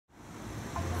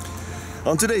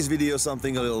On today's video,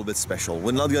 something a little bit special.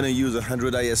 We're not gonna use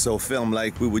 100 ISO film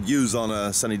like we would use on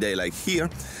a sunny day like here.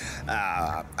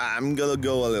 I'm gonna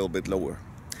go a little bit lower.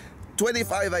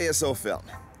 25 ISO film.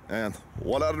 And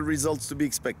what are the results to be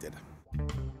expected?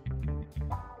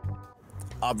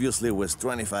 Obviously, with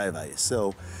 25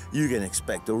 ISO, you can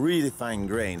expect a really fine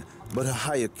grain, but a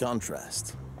higher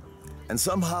contrast. And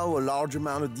somehow a large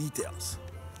amount of details.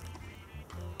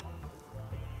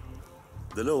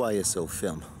 The low ISO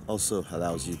film also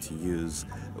allows you to use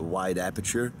a wide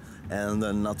aperture and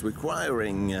not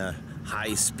requiring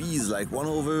high speeds like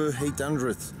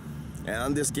 1/800.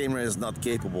 And this camera is not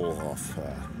capable of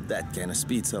that kind of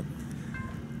speed, so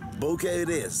bokeh it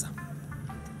is.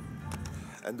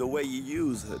 And the way you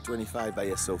use a 25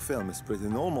 ISO film is pretty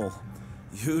normal.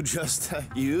 You just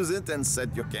use it and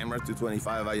set your camera to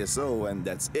 25 ISO and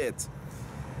that's it.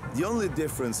 The only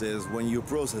difference is when you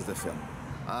process the film.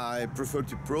 I prefer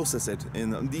to process it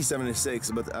in D76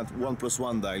 but at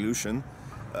 1+1 dilution,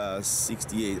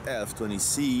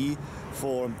 68F20C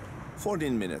for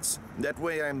 14 minutes. That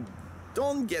way I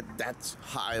don't get that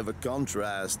high of a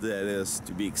contrast that is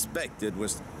to be expected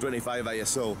with 25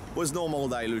 ISO with normal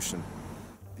dilution.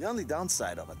 The only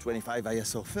downside of a 25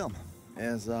 ISO film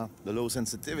is the low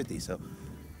sensitivity, so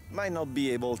might not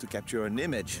be able to capture an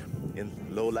image in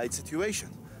low light situation.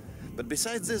 But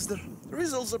besides this, the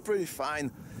results are pretty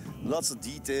fine. Lots of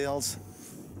details.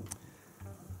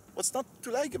 What's not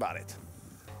to like about it?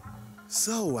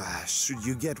 So, should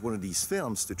you get one of these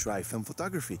films to try film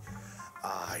photography?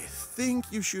 I think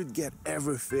you should get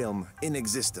every film in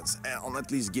existence and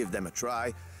at least give them a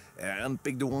try and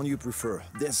pick the one you prefer.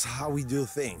 That's how we do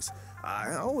things.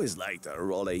 I always liked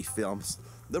Rollei films.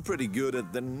 They're pretty good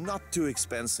and they're not too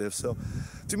expensive, so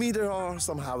to me they are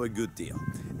somehow a good deal.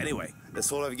 Anyway,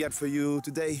 that's all I've got for you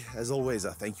today. As always,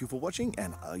 thank you for watching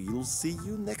and I'll see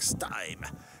you next time.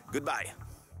 Goodbye.